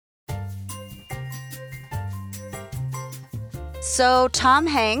So Tom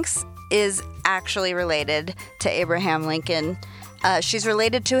Hanks is actually related to Abraham Lincoln. She's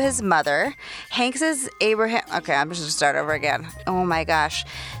related to his mother. Hanks is Abraham. Okay, I'm just going to start over again. Oh my gosh.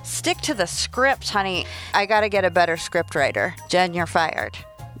 Stick to the script, honey. I got to get a better script writer. Jen, you're fired.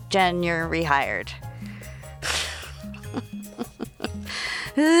 Jen, you're rehired.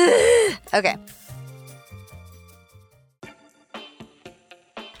 Okay.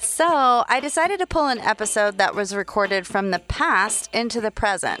 So I decided to pull an episode that was recorded from the past into the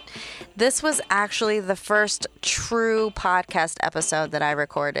present. This was actually the first true podcast episode that I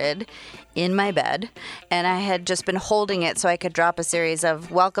recorded in my bed, and I had just been holding it so I could drop a series of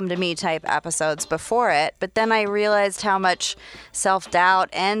Welcome to Me type episodes before it, but then I realized how much self-doubt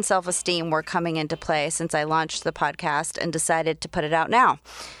and self-esteem were coming into play since I launched the podcast and decided to put it out now.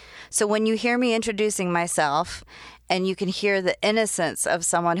 So when you hear me introducing myself, and you can hear the innocence of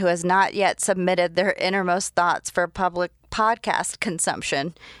someone who has not yet submitted their innermost thoughts for public podcast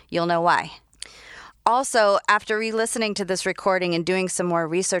consumption, you'll know why. Also, after re-listening to this recording and doing some more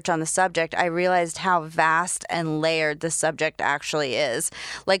research on the subject, I realized how vast and layered the subject actually is.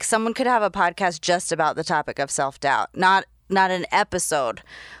 Like, someone could have a podcast just about the topic of self-doubt, not an episode,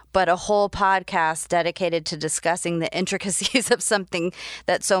 but a whole podcast dedicated to discussing the intricacies of something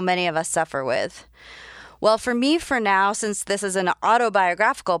that so many of us suffer with. Well, for me, for now, since this is an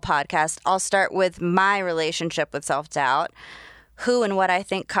autobiographical podcast, I'll start with my relationship with self-doubt, who and what I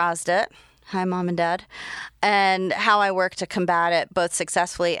think caused it. Hi, Mom and Dad. And how I work to combat it both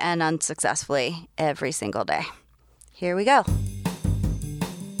successfully and unsuccessfully every single day. Here we go.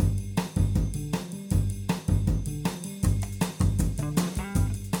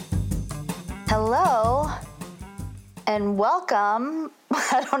 Hello and welcome.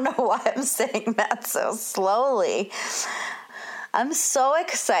 I don't know why I'm saying that so slowly. I'm so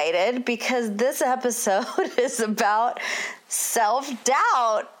excited because this episode is about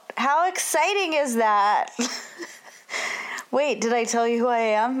self-doubt. How exciting is that? Wait, did I tell you who I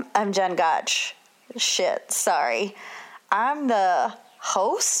am? I'm Jen Gotch. Shit, sorry. I'm the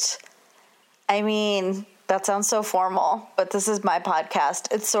host. I mean, that sounds so formal, but this is my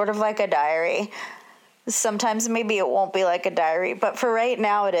podcast. It's sort of like a diary. Sometimes maybe it won't be like a diary, but for right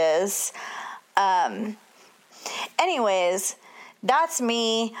now it is. Anyways, that's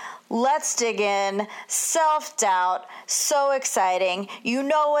me. Let's dig in. Self-doubt. So exciting. You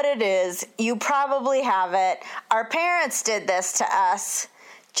know what it is. You probably have it. Our parents did this to us.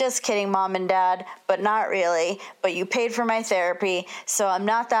 Just kidding, Mom and Dad, but not really. But you paid for my therapy, so I'm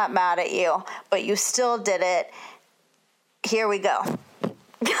not that mad at you. But you still did it. Here we go.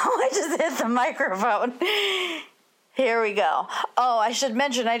 I just hit the microphone. Here we go. Oh, I should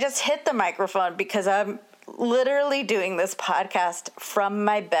mention, I just hit the microphone because I'm literally doing this podcast from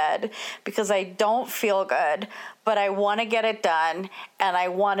my bed because I don't feel good, but I want to get it done, and I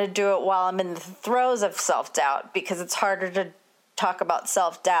want to do it while I'm in the throes of self-doubt because it's harder to talk about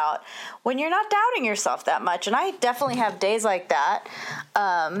self-doubt when you're not doubting yourself that much, and I definitely have days like that.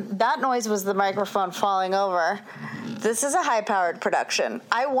 That noise was the microphone falling over. This is a high-powered production.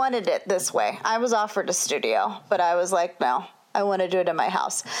 I wanted it this way. I was offered a studio, but I was like, no, I want to do it in my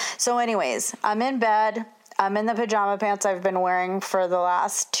house. So anyways, I'm in bed. I'm in the pajama pants I've been wearing for the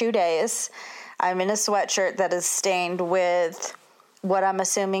last 2 days. I'm in a sweatshirt that is stained with what I'm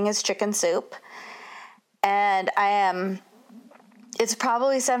assuming is chicken soup. And it's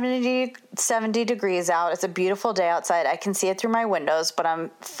probably 70 degrees out. It's a beautiful day outside. I can see it through my windows, but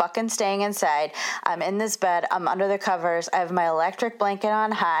I'm fucking staying inside. I'm in this bed. I'm under the covers. I have my electric blanket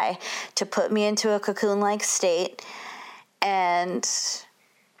on high to put me into a cocoon-like state. And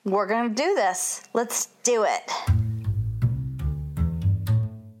we're going to do this. Let's do it.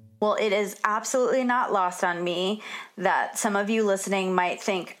 Well, it is absolutely not lost on me that some of you listening might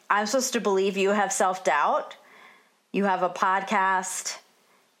think, I'm supposed to believe you have self-doubt. You have a podcast,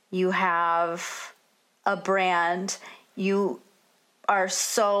 you have a brand, you are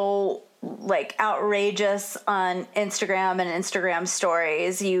so outrageous on Instagram and Instagram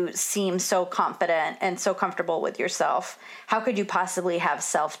stories. You seem so confident and so comfortable with yourself. How could you possibly have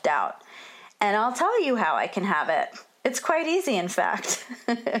self-doubt? And I'll tell you how I can have it. It's quite easy, in fact.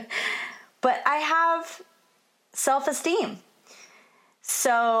 But I have self-esteem.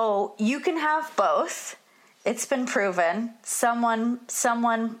 So you can have both. It's been proven.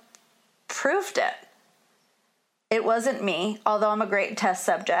 Someone proved it. It wasn't me, although I'm a great test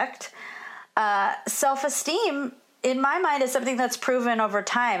subject. Self-esteem, in my mind, is something that's proven over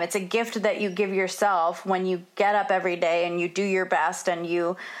time. It's a gift that you give yourself when you get up every day and you do your best and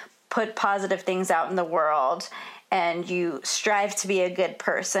you put positive things out in the world and you strive to be a good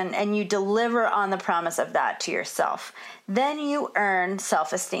person and you deliver on the promise of that to yourself, then you earn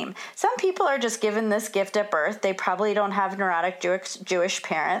self-esteem. Some people are just given this gift at birth. They probably don't have neurotic Jewish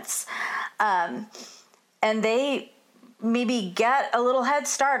parents, and they maybe get a little head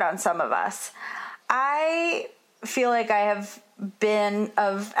start on some of us. I feel like I have been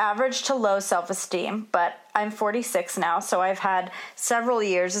of average to low self-esteem, but I'm 46 now, so I've had several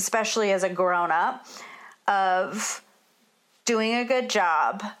years, especially as a grown-up, of doing a good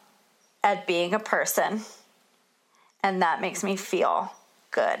job at being a person, and that makes me feel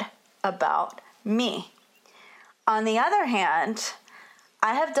good about me. On the other hand,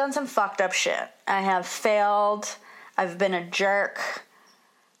 I have done some fucked up shit. I have failed. I've been a jerk.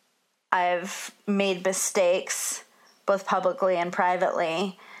 I've made mistakes, both publicly and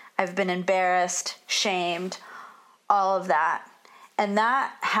privately. I've been embarrassed, shamed, all of that. And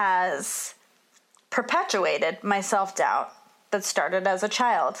that has perpetuated my self-doubt that started as a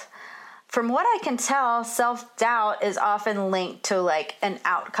child. From what I can tell, self-doubt is often linked to like an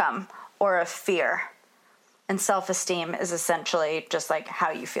outcome or a fear. And self-esteem is essentially just like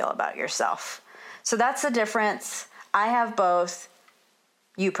how you feel about yourself. So that's the difference. I have both.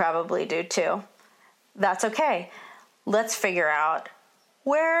 You probably do too. That's okay. Let's figure out,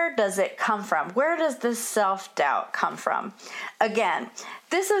 where does it come from? Where does this self-doubt come from? Again,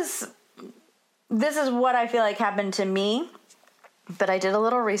 this is what I feel like happened to me, but I did a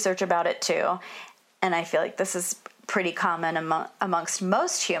little research about it too, and I feel like this is pretty common amongst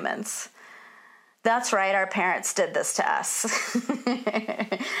most humans. That's right, our parents did this to us.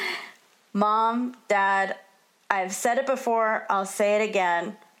 Mom, Dad, I've said it before, I'll say it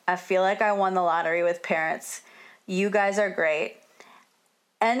again. I feel like I won the lottery with parents. You guys are great.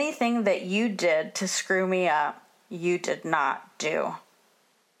 Anything that you did to screw me up, you did not do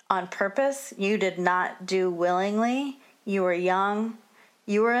on purpose. You did not do willingly. You were young.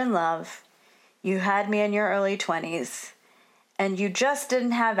 You were in love. You had me in your early 20s. And you just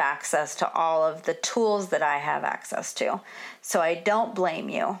didn't have access to all of the tools that I have access to. So I don't blame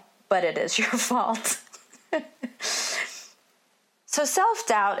you, but it is your fault. So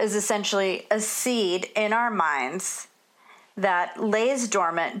self-doubt is essentially a seed in our minds that lays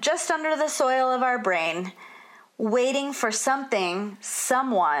dormant just under the soil of our brain, waiting for something,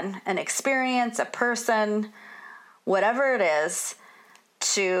 someone, an experience, a person, whatever it is,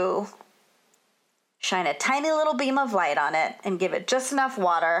 to shine a tiny little beam of light on it and give it just enough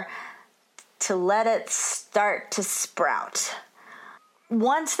water to let it start to sprout.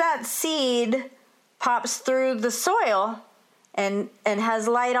 Once that seed pops through the soil and has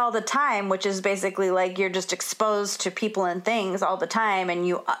light all the time, which is basically like you're just exposed to people and things all the time and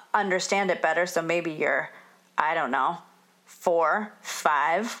you understand it better, so maybe you're, I don't know, 4,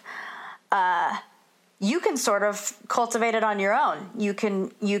 5, you can sort of cultivate it on your own. You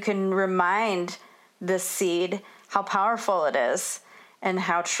can remind this seed how powerful it is and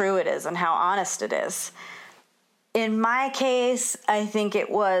how true it is and how honest it is. In my case, I think it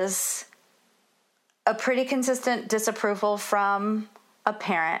was a pretty consistent disapproval from a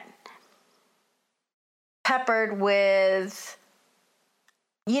parent, peppered with,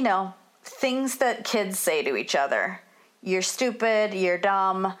 things that kids say to each other. You're stupid, you're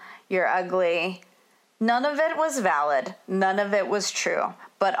dumb, you're ugly. None of it was valid. None of it was true,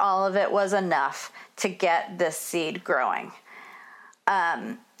 but all of it was enough to get this seed growing.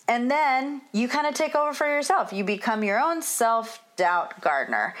 And then you kind of take over for yourself. You become your own self-doubt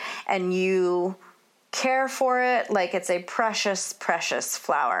gardener, and you care for it like it's a precious, precious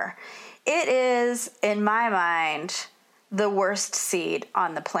flower. It is, in my mind, the worst seed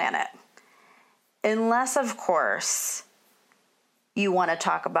on the planet. Unless, of course, you want to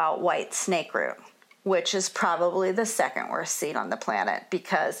talk about white snake root, which is probably the second worst seed on the planet,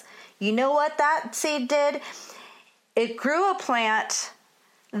 because you know what that seed did? It grew a plant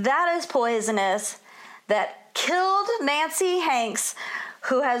that is poisonous, that killed Nancy Hanks,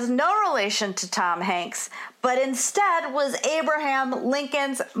 who has no relation to Tom Hanks, but instead was Abraham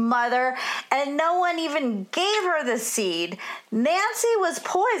Lincoln's mother, and no one even gave her the seed. Nancy was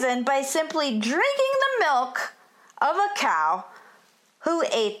poisoned by simply drinking the milk of a cow who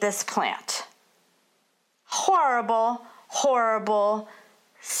ate this plant. Horrible, horrible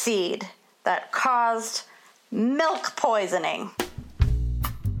seed that caused milk poisoning.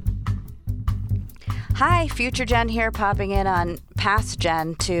 Hi, Future Jen here, popping in on Past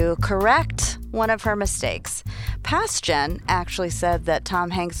Jen to correct one of her mistakes. Past Jen actually said that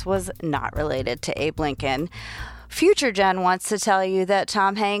Tom Hanks was not related to Abe Lincoln. Future Jen wants to tell you that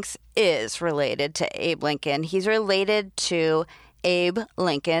Tom Hanks is related to Abe Lincoln. He's related to Abe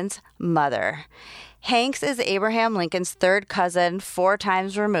Lincoln's mother. Hanks is Abraham Lincoln's third cousin, 4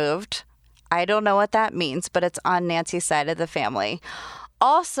 times removed. I don't know what that means, but it's on Nancy's side of the family.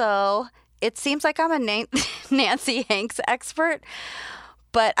 Also, it seems like I'm a Nancy Hanks expert,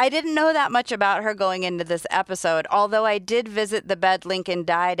 but I didn't know that much about her going into this episode, although I did visit the bed Lincoln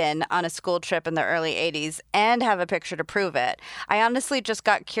died in on a school trip in the early 80s and have a picture to prove it. I honestly just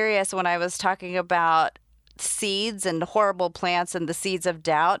got curious when I was talking about seeds and horrible plants and the seeds of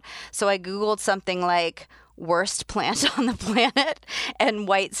doubt, so I Googled something like worst plant on the planet, and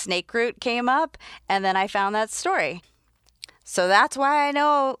white snake root came up, and then I found that story. So that's why I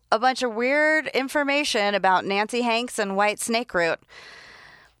know a bunch of weird information about Nancy Hanks and white snake root.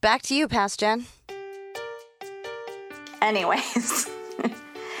 Back to you, Past Jen. Anyways,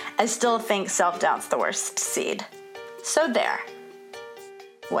 I still think self-doubt's the worst seed. So there.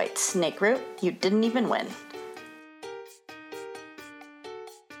 White snake root, you didn't even win.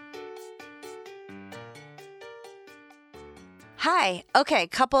 Hi. Okay,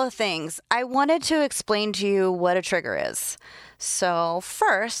 couple of things. I wanted to explain to you what a trigger is. So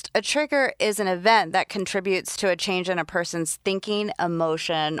first, a trigger is an event that contributes to a change in a person's thinking,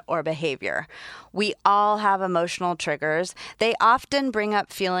 emotion, or behavior. We all have emotional triggers. They often bring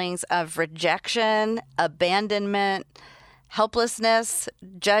up feelings of rejection, abandonment, helplessness,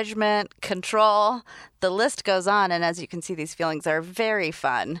 judgment, control. The list goes on, and as you can see, these feelings are very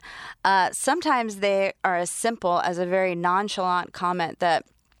fun. Sometimes they are as simple as a very nonchalant comment that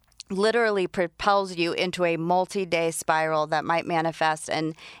literally propels you into a multi-day spiral that might manifest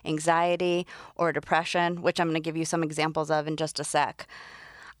in anxiety or depression, which I'm going to give you some examples of in just a sec.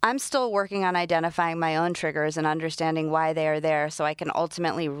 I'm still working on identifying my own triggers and understanding why they are there so I can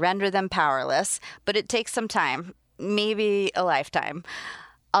ultimately render them powerless, but it takes some time, maybe a lifetime.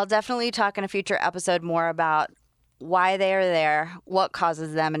 I'll definitely talk in a future episode more about why they are there, what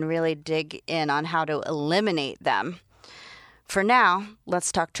causes them, and really dig in on how to eliminate them. For now, let's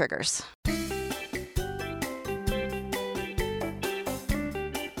talk triggers.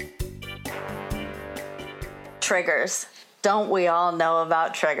 Triggers. Don't we all know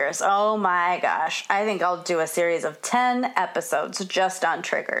about triggers? Oh my gosh. I think I'll do a series of 10 episodes just on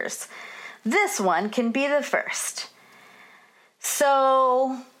triggers. This one can be the first.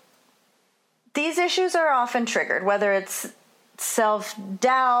 So, these issues are often triggered, whether it's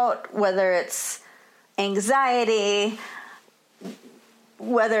self-doubt, whether it's anxiety,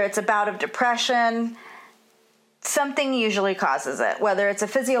 whether it's a bout of depression. Something usually causes it, whether it's a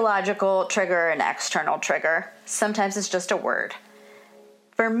physiological trigger or an external trigger. Sometimes it's just a word.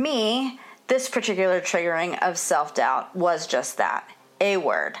 For me, this particular triggering of self-doubt was just that, a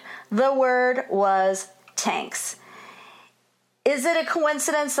word. The word was tanks. Is it a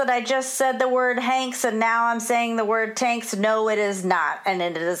coincidence that I just said the word Hanks and now I'm saying the word tanks? No, it is not. And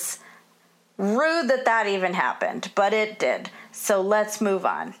it is rude that that even happened, but it did. So let's move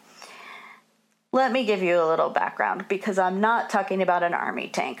on. Let me give you a little background because I'm not talking about an army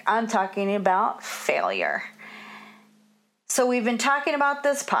tank. I'm talking about failure. So we've been talking about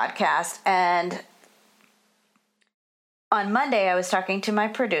this podcast, and on Monday I was talking to my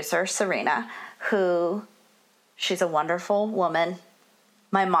producer, Serena, she's a wonderful woman.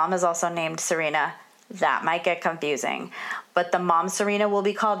 My mom is also named Serena. That might get confusing, but the mom Serena will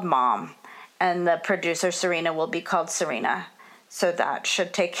be called Mom, and the producer Serena will be called Serena. So that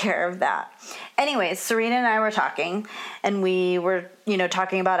should take care of that. Anyways, Serena and I were talking, and we were,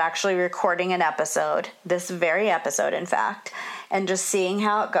 talking about actually recording an episode, this very episode, in fact, and just seeing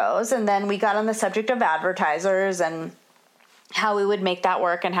how it goes. And then we got on the subject of advertisers and how we would make that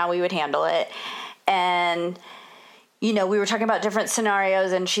work and how we would handle it. And, we were talking about different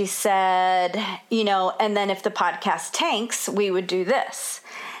scenarios, and she said, and then if the podcast tanks, we would do this.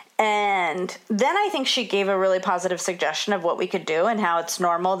 And then I think she gave a really positive suggestion of what we could do and how it's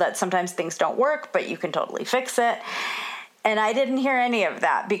normal that sometimes things don't work, but you can totally fix it. And I didn't hear any of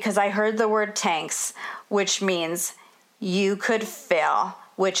that because I heard the word tanks, which means you could fail,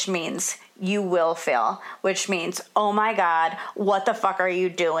 which means you will fail, which means, oh my God, what the fuck are you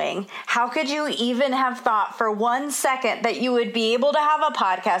doing? How could you even have thought for 1 second that you would be able to have a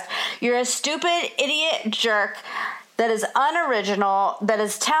podcast? You're a stupid, idiot jerk that is unoriginal, that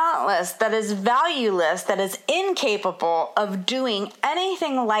is talentless, that is valueless, that is incapable of doing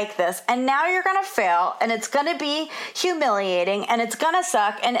anything like this. And now you're going to fail, and it's going to be humiliating, and it's going to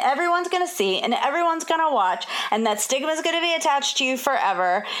suck, and everyone's going to see, and everyone's going to watch, and that stigma is going to be attached to you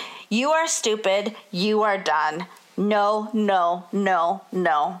forever. You are stupid. You are done. No, no, no,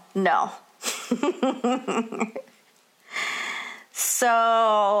 no, no.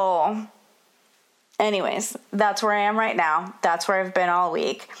 So anyways, that's where I am right now. That's where I've been all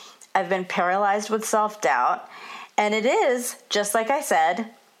week. I've been paralyzed with self-doubt. And it is, just like I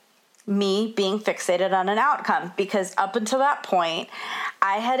said, me being fixated on an outcome, because up until that point,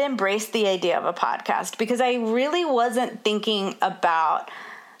 I had embraced the idea of a podcast because I really wasn't thinking about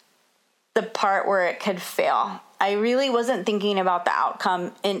the part where it could fail. I really wasn't thinking about the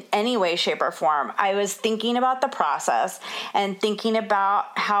outcome in any way, shape, or form. I was thinking about the process and thinking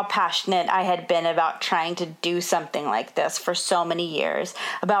about how passionate I had been about trying to do something like this for so many years,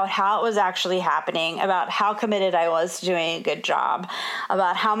 about how it was actually happening, about how committed I was to doing a good job,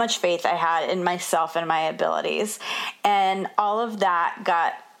 about how much faith I had in myself and my abilities. And all of that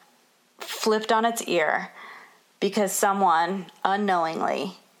got flipped on its ear because someone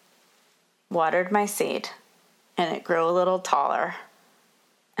unknowingly watered my seed. And it grew a little taller.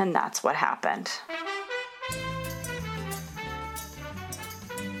 And that's what happened.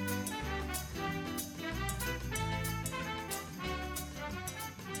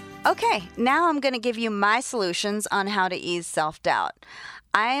 Okay, now I'm going to give you my solutions on how to ease self-doubt.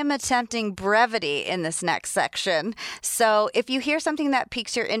 I am attempting brevity in this next section. So if you hear something that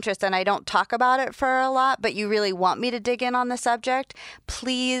piques your interest and I don't talk about it for a lot, but you really want me to dig in on the subject,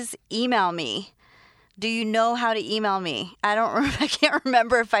 please email me. Do you know how to email me? I can't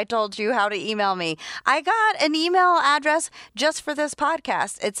remember if I told you how to email me. I got an email address just for this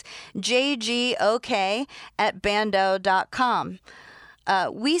podcast. It's jgok@bando.com.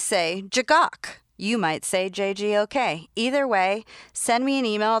 We say jagok. You might say jgok. Either way, send me an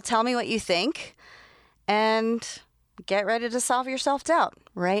email. Tell me what you think. And get ready to solve your self-doubt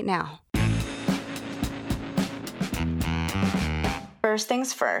right now. First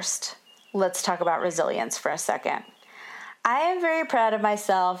things first. Let's talk about resilience for a second. I am very proud of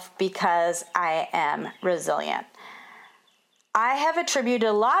myself because I am resilient. I have attributed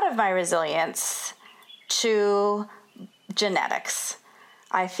a lot of my resilience to genetics.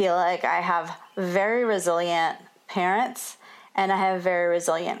 I feel like I have very resilient parents and I have very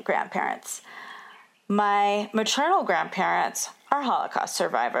resilient grandparents. My maternal grandparents are Holocaust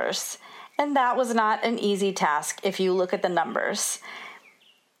survivors, and that was not an easy task if you look at the numbers.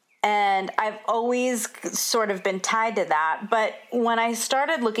 And I've always sort of been tied to that. But when I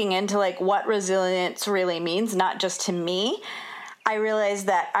started looking into like what resilience really means, not just to me, I realized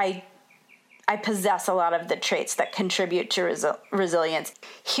that I possess a lot of the traits that contribute to resilience.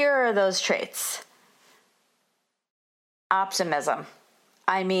 Here are those traits. Optimism.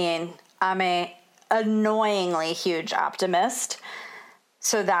 I mean, I'm a annoyingly huge optimist.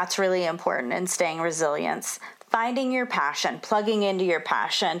 So that's really important in staying resilient. Finding your passion, plugging into your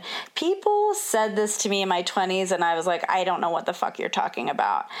passion. People said this to me in my 20s and I was like, I don't know what the fuck you're talking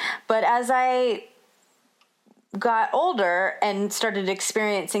about. But as I got older and started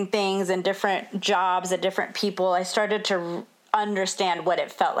experiencing things and different jobs and different people, I started to understand what it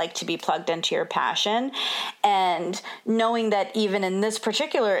felt like to be plugged into your passion. And knowing that even in this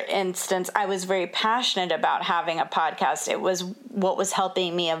particular instance, I was very passionate about having a podcast. It was what was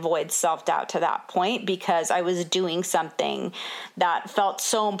helping me avoid self-doubt to that point, because I was doing something that felt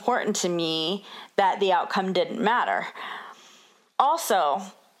so important to me that the outcome didn't matter. Also,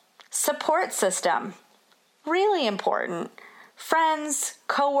 support system, really important. Friends,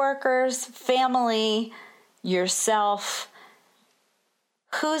 coworkers, family, yourself.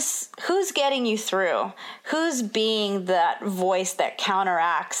 Who's getting you through? Who's being that voice that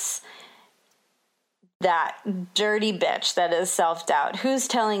counteracts that dirty bitch that is self-doubt? Who's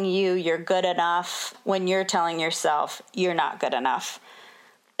telling you you're good enough when you're telling yourself you're not good enough?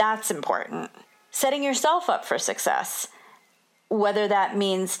 That's important. Setting yourself up for success, whether that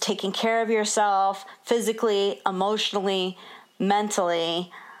means taking care of yourself physically, emotionally, mentally,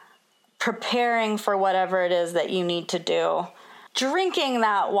 preparing for whatever it is that you need to do. Drinking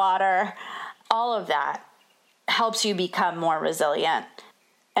that water, all of that helps you become more resilient.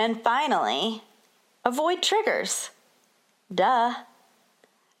 And finally, avoid triggers. Duh.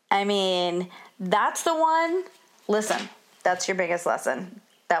 I mean, that's the one. Listen, that's your biggest lesson.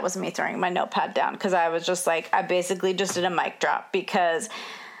 That was me throwing my notepad down because I was just like, I basically just did a mic drop, because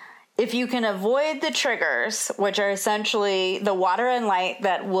if you can avoid the triggers, which are essentially the water and light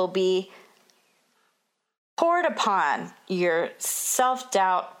that will be poured upon your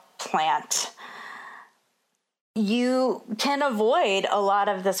self-doubt plant, you can avoid a lot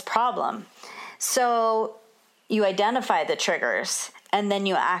of this problem. So you identify the triggers and then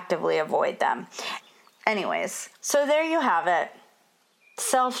you actively avoid them. Anyways, so there you have it.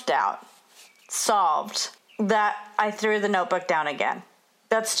 Self-doubt solved. That I threw the notebook down again.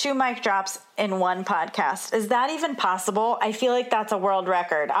 That's 2 mic drops in one podcast. Is that even possible? I feel like that's a world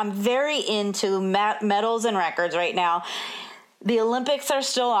record. I'm very into medals and records right now. The Olympics are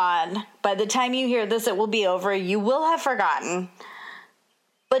still on. By the time you hear this, it will be over. You will have forgotten.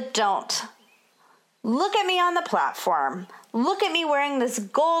 But don't. Look at me on the platform. Look at me wearing this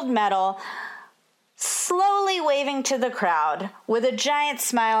gold medal, slowly waving to the crowd with a giant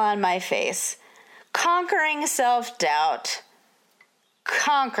smile on my face, conquering self-doubt,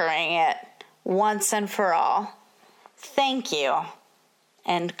 conquering it once and for all. Thank you,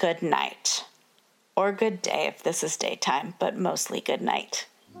 and good night. Or good day if this is daytime, but mostly good night.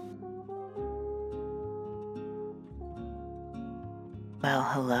 Well,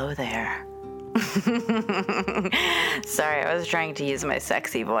 hello there. Sorry, I was trying to use my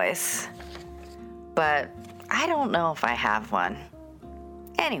sexy voice, but I don't know if I have one.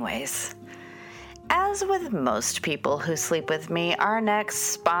 Anyways, as with most people who sleep with me, our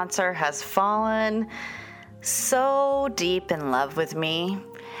next sponsor has fallen so deep in love with me.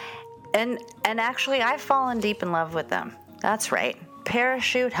 And actually, I've fallen deep in love with them. That's right.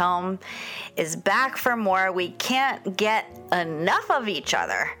 Parachute Home is back for more. We can't get enough of each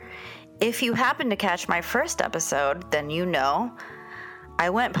other. If you happen to catch my first episode, then you know I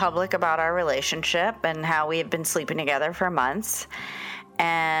went public about our relationship and how we have been sleeping together for months.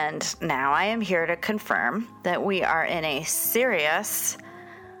 And now I am here to confirm that we are in a serious,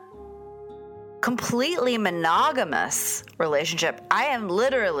 completely monogamous relationship. I am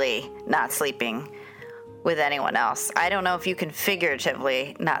literally not sleeping with anyone else. I don't know if you can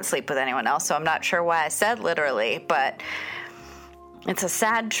figuratively not sleep with anyone else, so I'm not sure why I said literally, but it's a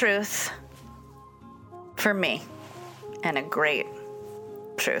sad truth for me and a great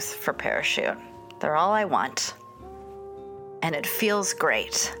truth for Parachute. They're all I want, and it feels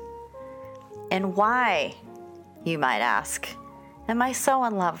great. And why, you might ask, am I so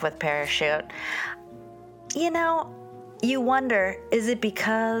in love with Parachute? You know, you wonder, is it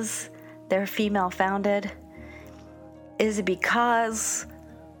because they're female founded? Is it because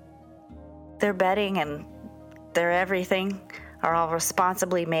their bedding and their everything are all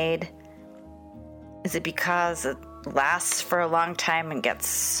responsibly made? Is it because it lasts for a long time and gets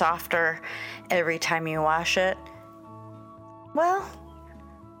softer every time you wash it? Well,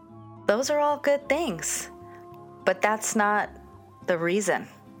 those are all good things, but that's not the reason.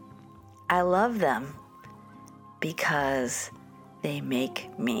 I love them because they make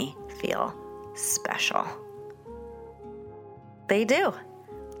me feel special. They do.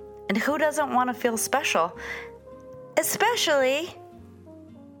 And who doesn't want to feel special? Especially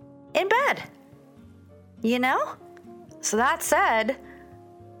in bed. You know? So that said,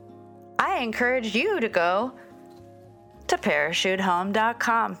 I encourage you to go to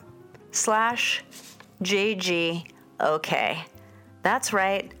parachutehome.com/JGOK. That's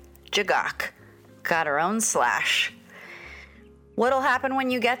right, Jagok. Got her own slash. What'll happen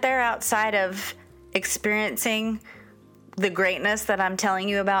when you get there outside of experiencing the greatness that I'm telling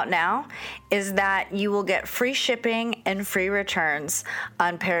you about now is that you will get free shipping and free returns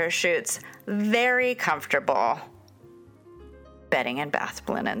on Parachute's very comfortable bedding and bath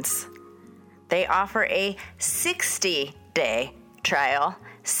linens. They offer a 60-day trial,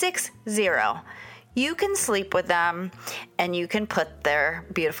 60. You can sleep with them and you can put their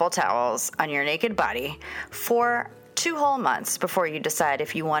beautiful towels on your naked body for 2 whole months before you decide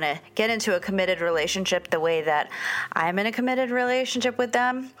if you want to get into a committed relationship the way that I'm in a committed relationship with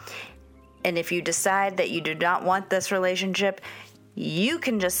them. And if you decide that you do not want this relationship, you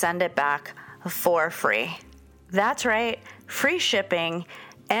can just send it back for free. That's right, free shipping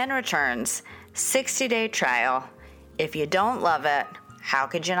and returns, 60-day trial. If you don't love it, how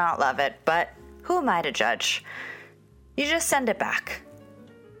could you not love it? But who am I to judge? You just send it back.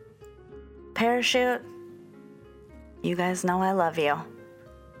 Parachute, you guys know I love you.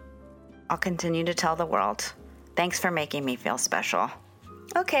 I'll continue to tell the world. Thanks for making me feel special.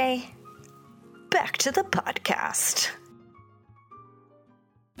 Okay, back to the podcast.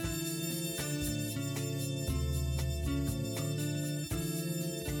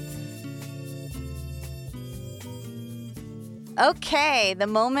 Okay, the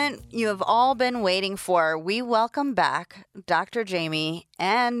moment you have all been waiting for. We welcome back Dr. Jamie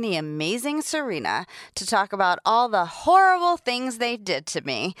and the amazing Serena to talk about all the horrible things they did to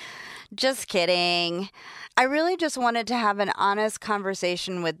me. Just kidding. I really just wanted to have an honest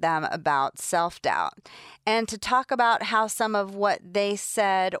conversation with them about self-doubt and to talk about how some of what they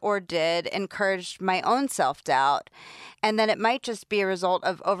said or did encouraged my own self-doubt, and that it might just be a result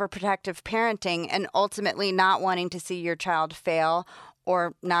of overprotective parenting and ultimately not wanting to see your child fail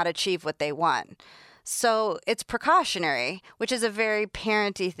or not achieve what they want. So it's precautionary, which is a very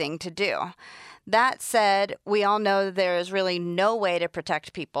parenty thing to do. That said, we all know there is really no way to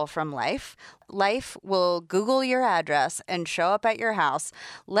protect people from life. Life will Google your address and show up at your house,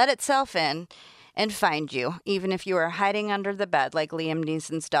 let itself in, and find you, even if you are hiding under the bed like Liam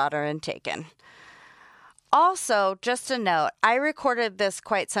Neeson's daughter in Taken. Also, just a note, I recorded this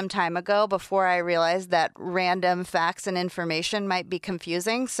quite some time ago before I realized that random facts and information might be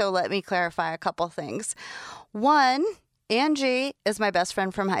confusing, so let me clarify a couple things. One, Angie is my best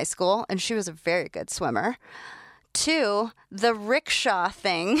friend from high school, and she was a very good swimmer. Two, the rickshaw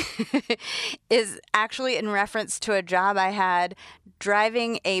thing is actually in reference to a job I had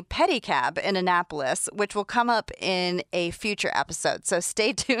driving a pedicab in Annapolis, which will come up in a future episode. So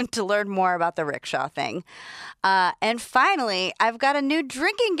stay tuned to learn more about the rickshaw thing. And finally, I've got a new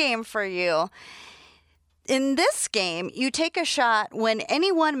drinking game for you. In this game, you take a shot when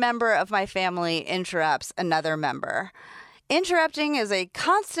any one member of my family interrupts another member. Interrupting is a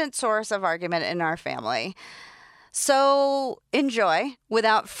constant source of argument in our family. So enjoy.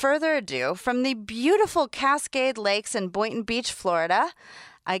 Without further ado, from the beautiful Cascade Lakes in Boynton Beach, Florida,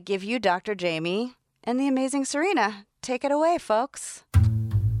 I give you Dr. Jamie and the amazing Serena. Take it away, folks.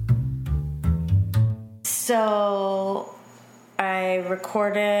 So I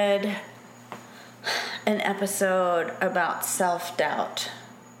recorded an episode about self-doubt,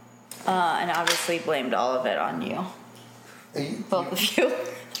 and obviously blamed all of it on you. Both of you.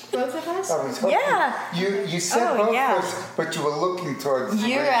 Both of us? I was hoping, Yeah. You said both of us, but you were looking towards...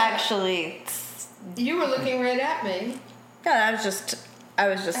 You're actually... You were looking right at me. No, I was just...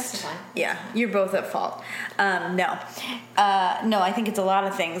 That's fine. Yeah, you're both at fault. No, I think it's a lot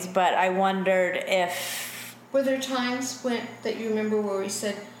of things, but I wondered if... Were there times that you remember where we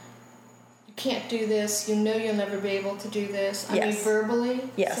said, you can't do this, you know you'll never be able to do this? I mean, verbally?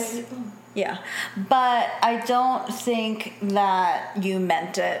 Yes. Said it? Yeah, but I don't think that you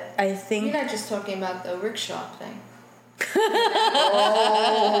meant it. I think... You're not just talking about the rickshaw thing.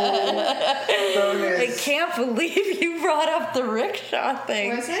 I can't believe you brought up the rickshaw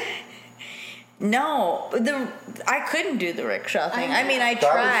thing. Was it? No, I couldn't do the rickshaw thing. I mean, I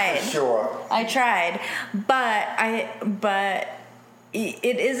tried. That was for sure. I tried, but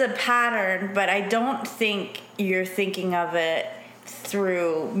it is a pattern. But I don't think you're thinking of it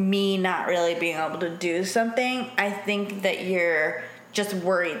through me not really being able to do something. I think that you're just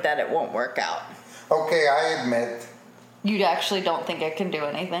worried that it won't work out. Okay, I admit. You actually don't think I can do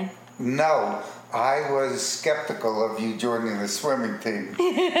anything? No, I was skeptical of you joining the swimming team.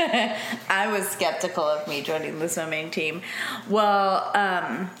 I was skeptical of me joining the swimming team. Well,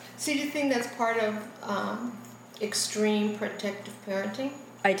 So do you think that's part of extreme protective parenting?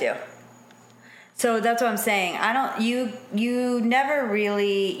 I do. So that's what I'm saying. You never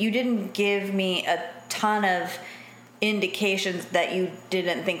really, you didn't give me a ton of indications that you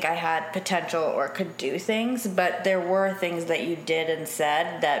didn't think I had potential or could do things, but there were things that you did and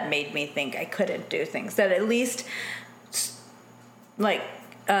said that made me think I couldn't do things. That at least, like,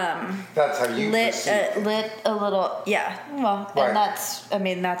 that's how you lit a little, yeah. Well, right.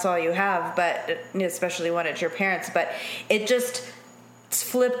 And that's all you have, but especially when it's your parents. But it just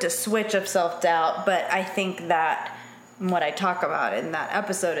flipped a switch of self-doubt. But I think that what I talk about in that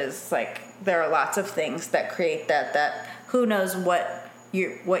episode is like there are lots of things that create that who knows what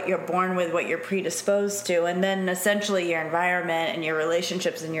you're born with, what you're predisposed to, and then essentially your environment and your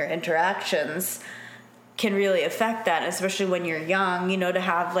relationships and your interactions can really affect that, especially when you're young. To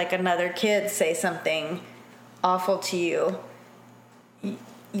have like another kid say something awful to you,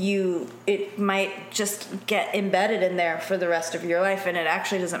 it might just get embedded in there for the rest of your life, and it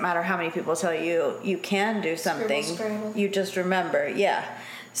actually doesn't matter how many people tell you you can do something. Scrabble. You just remember, yeah.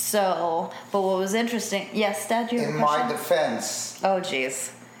 So, but what was interesting? Yes, Dad, you have a In question? my defense, Oh,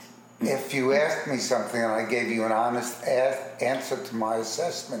 jeez. if you asked me something and I gave you an honest answer to my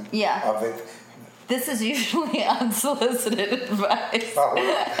assessment of it... This is usually unsolicited advice.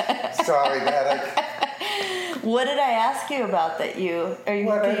 Oh, sorry, Dad. What did I ask you about that are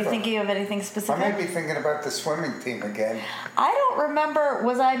you thinking of anything specific? I might be thinking about the swimming team again. I don't remember.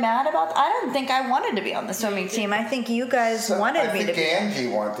 Was I mad about? I don't think I wanted to be on the swimming team. I think you guys wanted me to be. I think Angie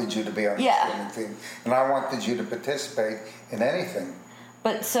wanted you to be on the swimming team, and I wanted you to participate in anything.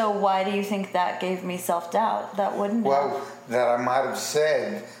 But so why do you think that gave me self-doubt? That wouldn't Well, that I might have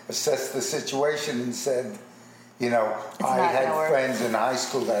assessed the situation and said, I had friends in high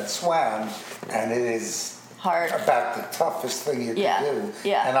school that swam, and it is hard, about the toughest thing you could do.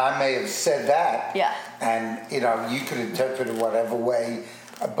 Yeah. And I may have said that. Yeah. And, you could interpret it whatever way.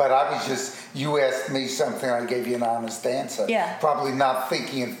 But I was just, you asked me something, I gave you an honest answer. Yeah. Probably not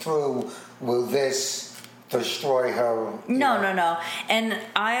thinking it through will this destroy her? No. And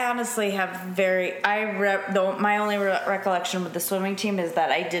I honestly have my only recollection with the swimming team is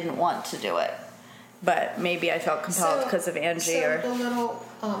that I didn't want to do it. But maybe I felt compelled because of Angie. So the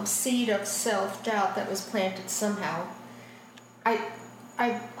little seed of self-doubt that was planted somehow.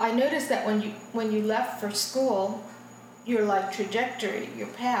 I noticed that when you left for school, your trajectory, your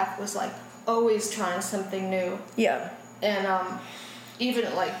path was always trying something new. Yeah. And even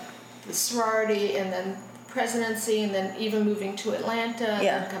the sorority and then presidency and then even moving to Atlanta and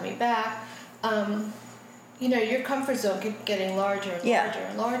then coming back. Your comfort zone kept getting larger and larger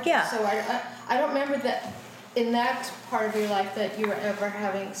and larger. Yeah. So I don't remember that in that part of your life that you were ever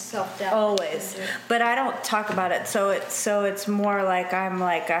having self-doubt. Always. But I don't talk about it. So it's more like I'm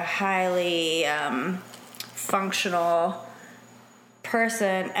a highly functional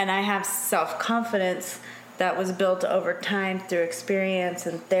person, and I have self-confidence that was built over time through experience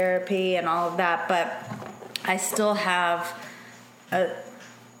and therapy and all of that, but I still have a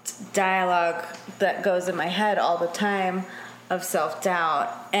dialogue that goes in my head all the time of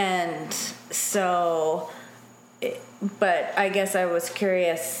self-doubt. And so, but I guess I was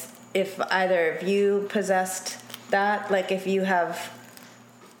curious if either of you possessed that, if you have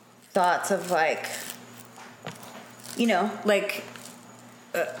thoughts of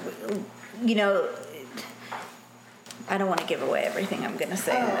I don't want to give away everything I'm going to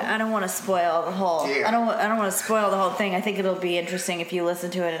say. I don't want to spoil the whole. Yeah. I don't want to spoil the whole thing. I think it'll be interesting if you listen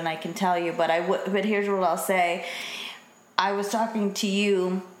to it, and I can tell you. But But here's what I'll say. I was talking to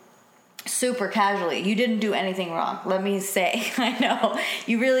you super casually. You didn't do anything wrong. Let me say, I know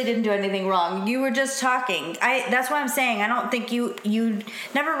you really didn't do anything wrong. You were just talking. That's what I'm saying. I don't think you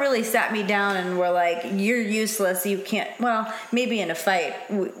never really sat me down and were like, you're useless. You can't. Well, maybe in a fight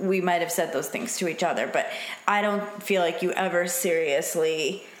we might have said those things to each other, but I don't feel like you ever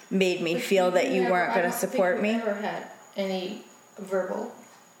seriously made me feel that you weren't going to support me. I never had any verbal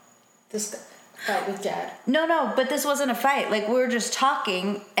fight with Dad. No, but this wasn't a fight. We were just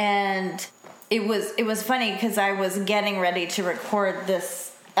talking, and it was funny because I was getting ready to record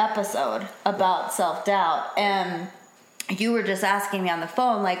this episode about self-doubt, and you were just asking me on the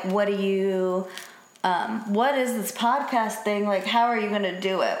phone, what do you, what is this podcast thing? How are you going to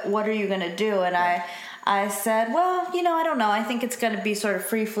do it? What are you going to do? And I said, well, I don't know. I think it's going to be sort of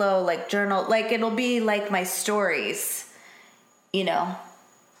free flow, journal, it'll be my stories,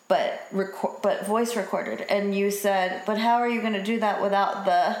 but voice recorded. And you said, but how are you going to do that without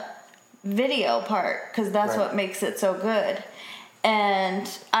the video part? Because that's what makes it so good. And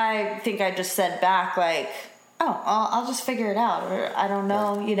I think I just said back I'll just figure it out, or I don't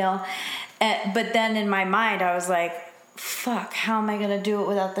know, but then in my mind I was like, fuck, how am I going to do it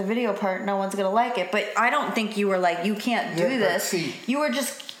without the video part? No one's going to like it. But I don't think you were you can't do this. See, you were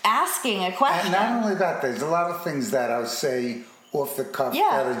just asking a question. And not only that, there's a lot of things that I'll say off the cuff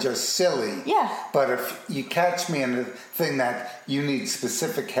that are just silly. Yeah. But if you catch me in a thing that you need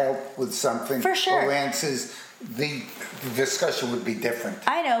specific help with something, for sure, or answers, the discussion would be different.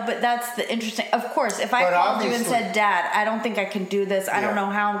 I know, but that's the interesting. Of course, if I called you and said, Dad, I don't think I can do this. I don't know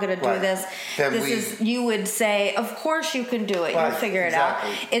how I'm going to do this. Then you would say, of course you can do it. You'll figure it out.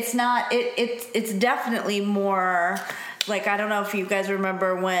 It's not. It's definitely more I don't know if you guys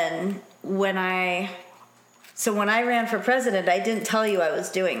remember when I ran for president, I didn't tell you I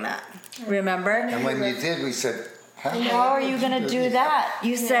was doing that. Remember? And when you did, we said, how are you going to do that?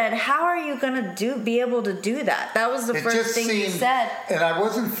 You said, how are you going to be able to do that? That was the first thing you said. And I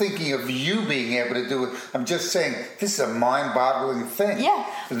wasn't thinking of you being able to do it. I'm just saying, this is a mind-boggling thing. Yeah,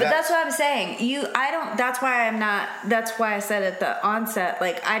 but that's what I'm saying. That's why I said at the onset,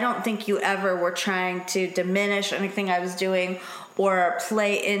 I don't think you ever were trying to diminish anything I was doing or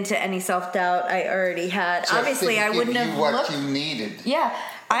play into any self-doubt I already had. Just obviously, I wouldn't have what you needed. Yeah.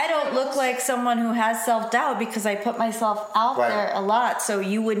 I don't look like someone who has self-doubt because I put myself out there a lot, so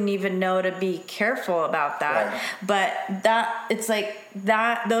you wouldn't even know to be careful about that. Right. But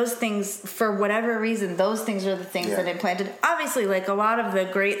those things, for whatever reason, those things are the things that implanted. Obviously, a lot of the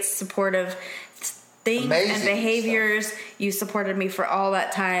great supportive things and behaviors, you supported me for all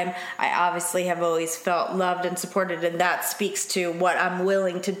that time. I obviously have always felt loved and supported, and that speaks to what I'm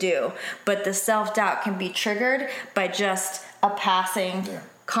willing to do. But the self-doubt can be triggered by just a passing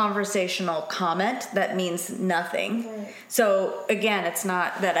conversational comment that means nothing. Right. So again, it's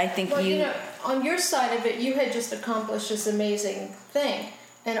not that I think on your side of it, you had just accomplished this amazing thing,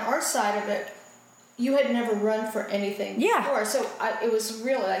 and our side of it, you had never run for anything before. So it was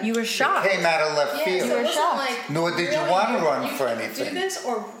really you were shocked. It came out of left field. You were shocked. Nor did you want to run for anything. Do this,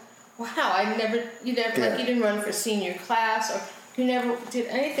 or wow, you didn't run for senior class, or You never did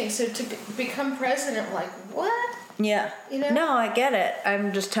anything. So to become president, like, what? Yeah. You know? No, I get it.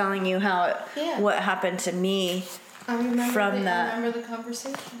 I'm just telling you what happened to me I remember that. I remember the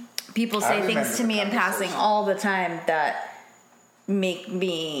conversation. People say things to me in passing all the time that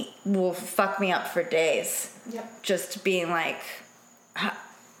will fuck me up for days. Yep. Just being like,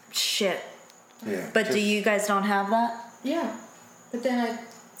 shit. Yeah. But do you guys don't have that? Yeah. But then I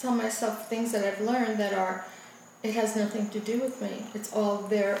tell myself things that I've learned that it has nothing to do with me. It's all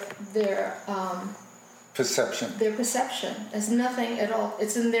their perception. Their perception. It's nothing at all.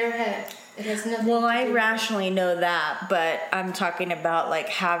 It's in their head. It has nothing Well, to do I with rationally know that, but I'm talking about like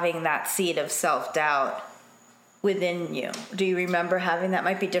having that seed of self-doubt within you. Do you remember having that?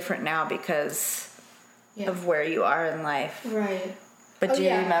 Might be different now because of where you are in life. Right. But do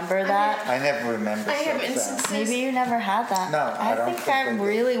you remember that? I never remember. I have instances. Maybe you never had that. No, I don't think I'm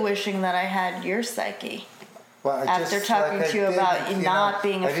really wishing that I had your psyche. Well, after talking to you about not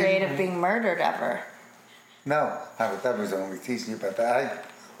being afraid of being murdered ever. No, that was only teasing you about that.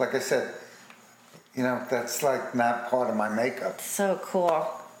 Like I said, that's like not part of my makeup. So cool.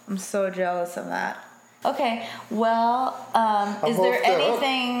 I'm so jealous of that. Okay, well, is there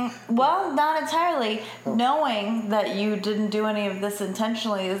anything, well, not entirely, knowing that you didn't do any of this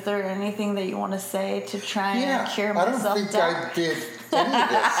intentionally, is there anything that you want to say to try and cure my self-doubt? I don't think I did any of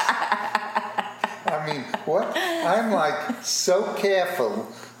this. I mean, what? I'm like so careful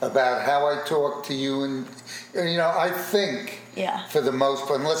about how I talk to you, and I think for the most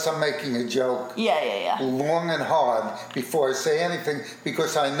part, unless I'm making a joke, long and hard before I say anything,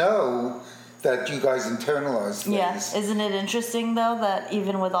 because I know that you guys internalize things. Yeah, isn't it interesting though that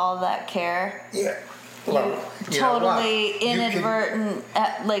even with all that care, well, you totally inadvertent,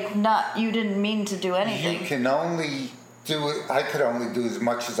 you didn't mean to do anything. You can only do it. I could only do as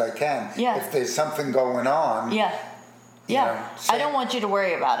much as I can. Yeah. If there's something going on. Yeah. Yeah, I don't want you to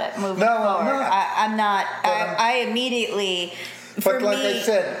worry about it moving forward. I'm not. I immediately. But like I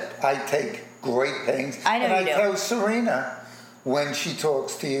said, I take great pains. I know and you do. I tell Serena when she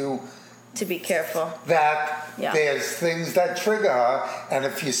talks to you to be careful that there's things that trigger her, and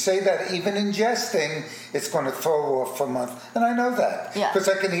if you say that even in jesting, it's going to throw her off for a month. And I know that because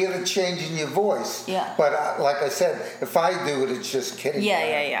I can hear the change in your voice. Yeah. But like I said, if I do it, it's just kidding.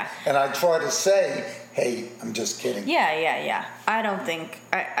 Yeah. And I try to say, hey, I'm just kidding. Yeah. I don't think.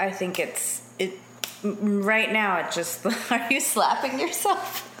 I think it. Right now, it just. Are you slapping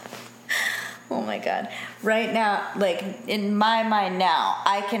yourself? Oh my God. Right now, like in my mind now,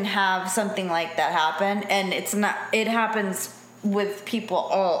 I can have something like that happen, and it happens with people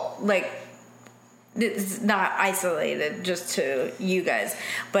all, like, it's not isolated just to you guys.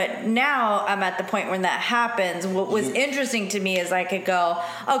 But now I'm at the point when that happens. What was interesting to me is I could go,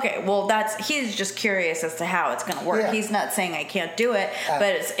 okay, well, he's just curious as to how it's going to work. Yeah. He's not saying I can't do it, but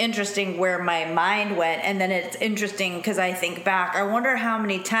it's interesting where my mind went. And then it's interesting because I think back, I wonder how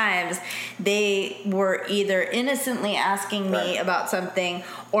many times they were either innocently asking me about something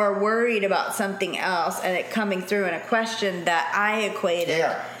or worried about something else, and it coming through in a question that I equated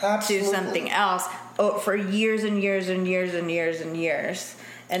to something else. For years and years and years and years and years.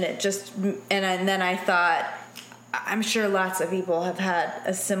 And it just, and then I thought, I'm sure lots of people have had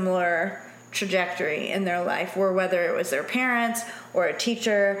a similar trajectory in their life, where whether it was their parents or a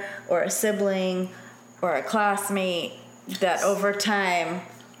teacher or a sibling or a classmate that over time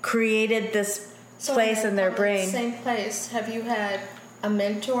created this place in their brain. Same place. Have you had a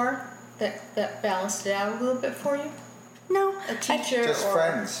mentor that balanced it out a little bit for you? No. A teacher just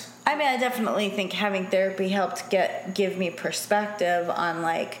friends. I mean, I definitely think having therapy helped give me perspective on,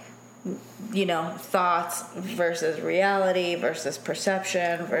 like, thoughts versus reality versus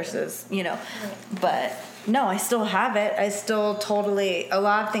perception versus, but no, I still have it. I still a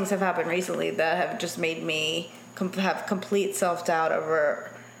lot of things have happened recently that have just made me have complete self-doubt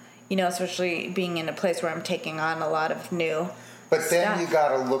over, especially being in a place where I'm taking on a lot of new But then stuff. you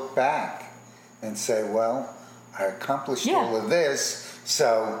got to look back and say, well, I accomplished all of this,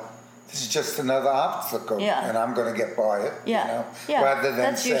 so this is just another obstacle, and I'm going to get by it. Rather than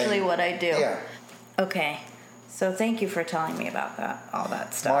that's usually what I do. Yeah. Okay, so thank you for telling me about all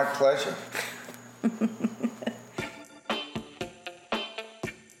that stuff. My pleasure.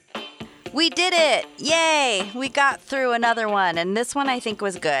 We did it! Yay! We got through another one, and this one I think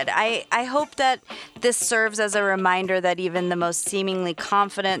was good. I hope that this serves as a reminder that even the most seemingly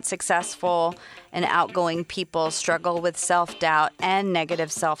confident, successful, and outgoing people struggle with self-doubt and negative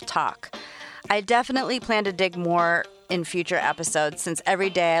self-talk. I definitely plan to dig more in future episodes, since every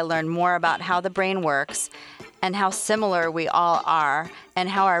day I learn more about how the brain works and how similar we all are, and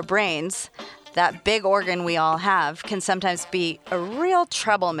how our brains, that big organ we all have, can sometimes be a real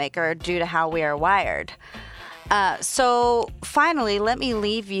troublemaker due to how we are wired. So finally, let me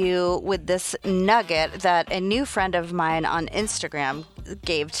leave you with this nugget that a new friend of mine on Instagram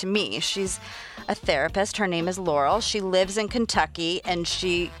gave to me. She's a therapist. Her name is Laurel. She lives in Kentucky, and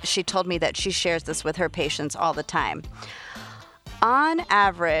she told me that she shares this with her patients all the time. On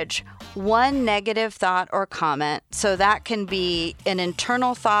average, one negative thought or comment, so that can be an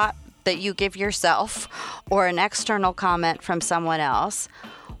internal thought that you give yourself or an external comment from someone else,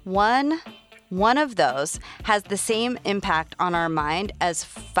 one of those has the same impact on our mind as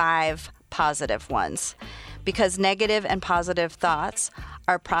 5 positive ones, because negative and positive thoughts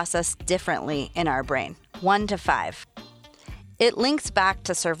are processed differently in our brain, 1 to 5. It links back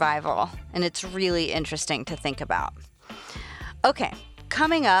to survival, and it's really interesting to think about. Okay,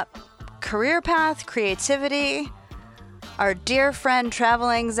 coming up, career path, creativity, our dear friend travel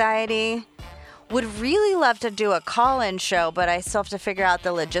anxiety. Would really love to do a call-in show, but I still have to figure out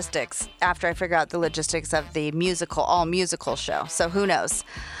the logistics after I figure out the logistics of the all-musical show. So who knows?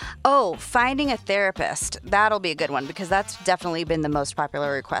 Oh, finding a therapist. That'll be a good one because that's definitely been the most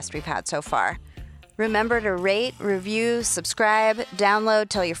popular request we've had so far. Remember to rate, review, subscribe, download,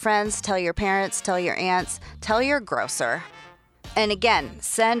 tell your friends, tell your parents, tell your aunts, tell your grocer. And again,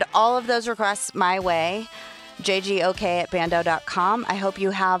 send all of those requests my way. jgok@bando.com. I hope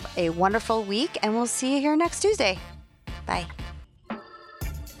you have a wonderful week, and we'll see you here next Tuesday. Bye.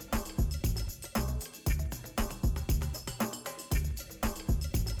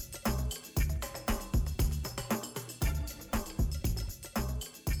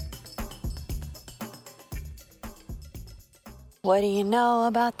 What do you know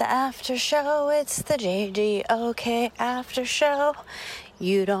about the after show? It's the JGOK after show.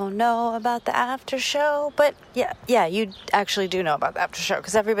 You don't know about the after show, but yeah, you actually do know about the after show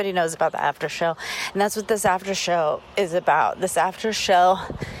because everybody knows about the after show. And that's what this after show is about. This after show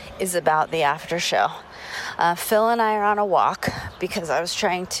is about the after show. Phil and I are on a walk because I was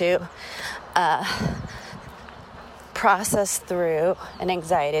trying to process through an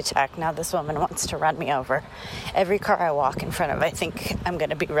anxiety attack. Now this woman wants to run me over. Every car I walk in front of, I think I'm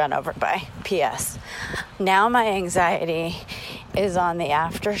going to be run over by. P.S. Now my anxiety is on the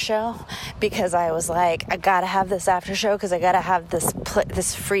after show because I was like, I gotta have this after show because I gotta have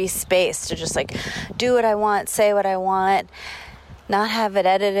this free space to just like do what I want, say what I want, not have it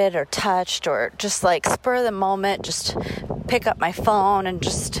edited or touched, or just like spur of the moment, just pick up my phone and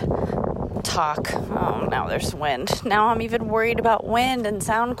just talk. Oh, now there's wind. Now I'm even worried about wind and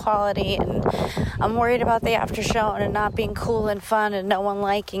sound quality, and I'm worried about the after show and it not being cool and fun and no one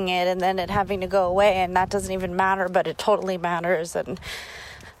liking it and then it having to go away, and that doesn't even matter, but it totally matters. And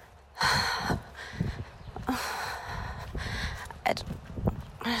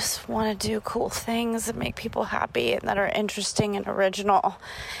I just want to do cool things that make people happy and that are interesting and original,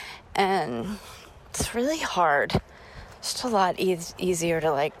 and it's really hard. Just a lot easier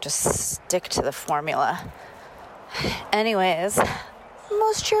to like just stick to the formula. Anyways,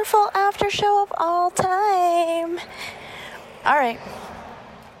 most cheerful after show of all time. All right.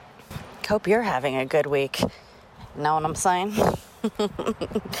 Hope you're having a good week. Know what I'm saying?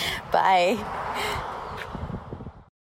 Bye.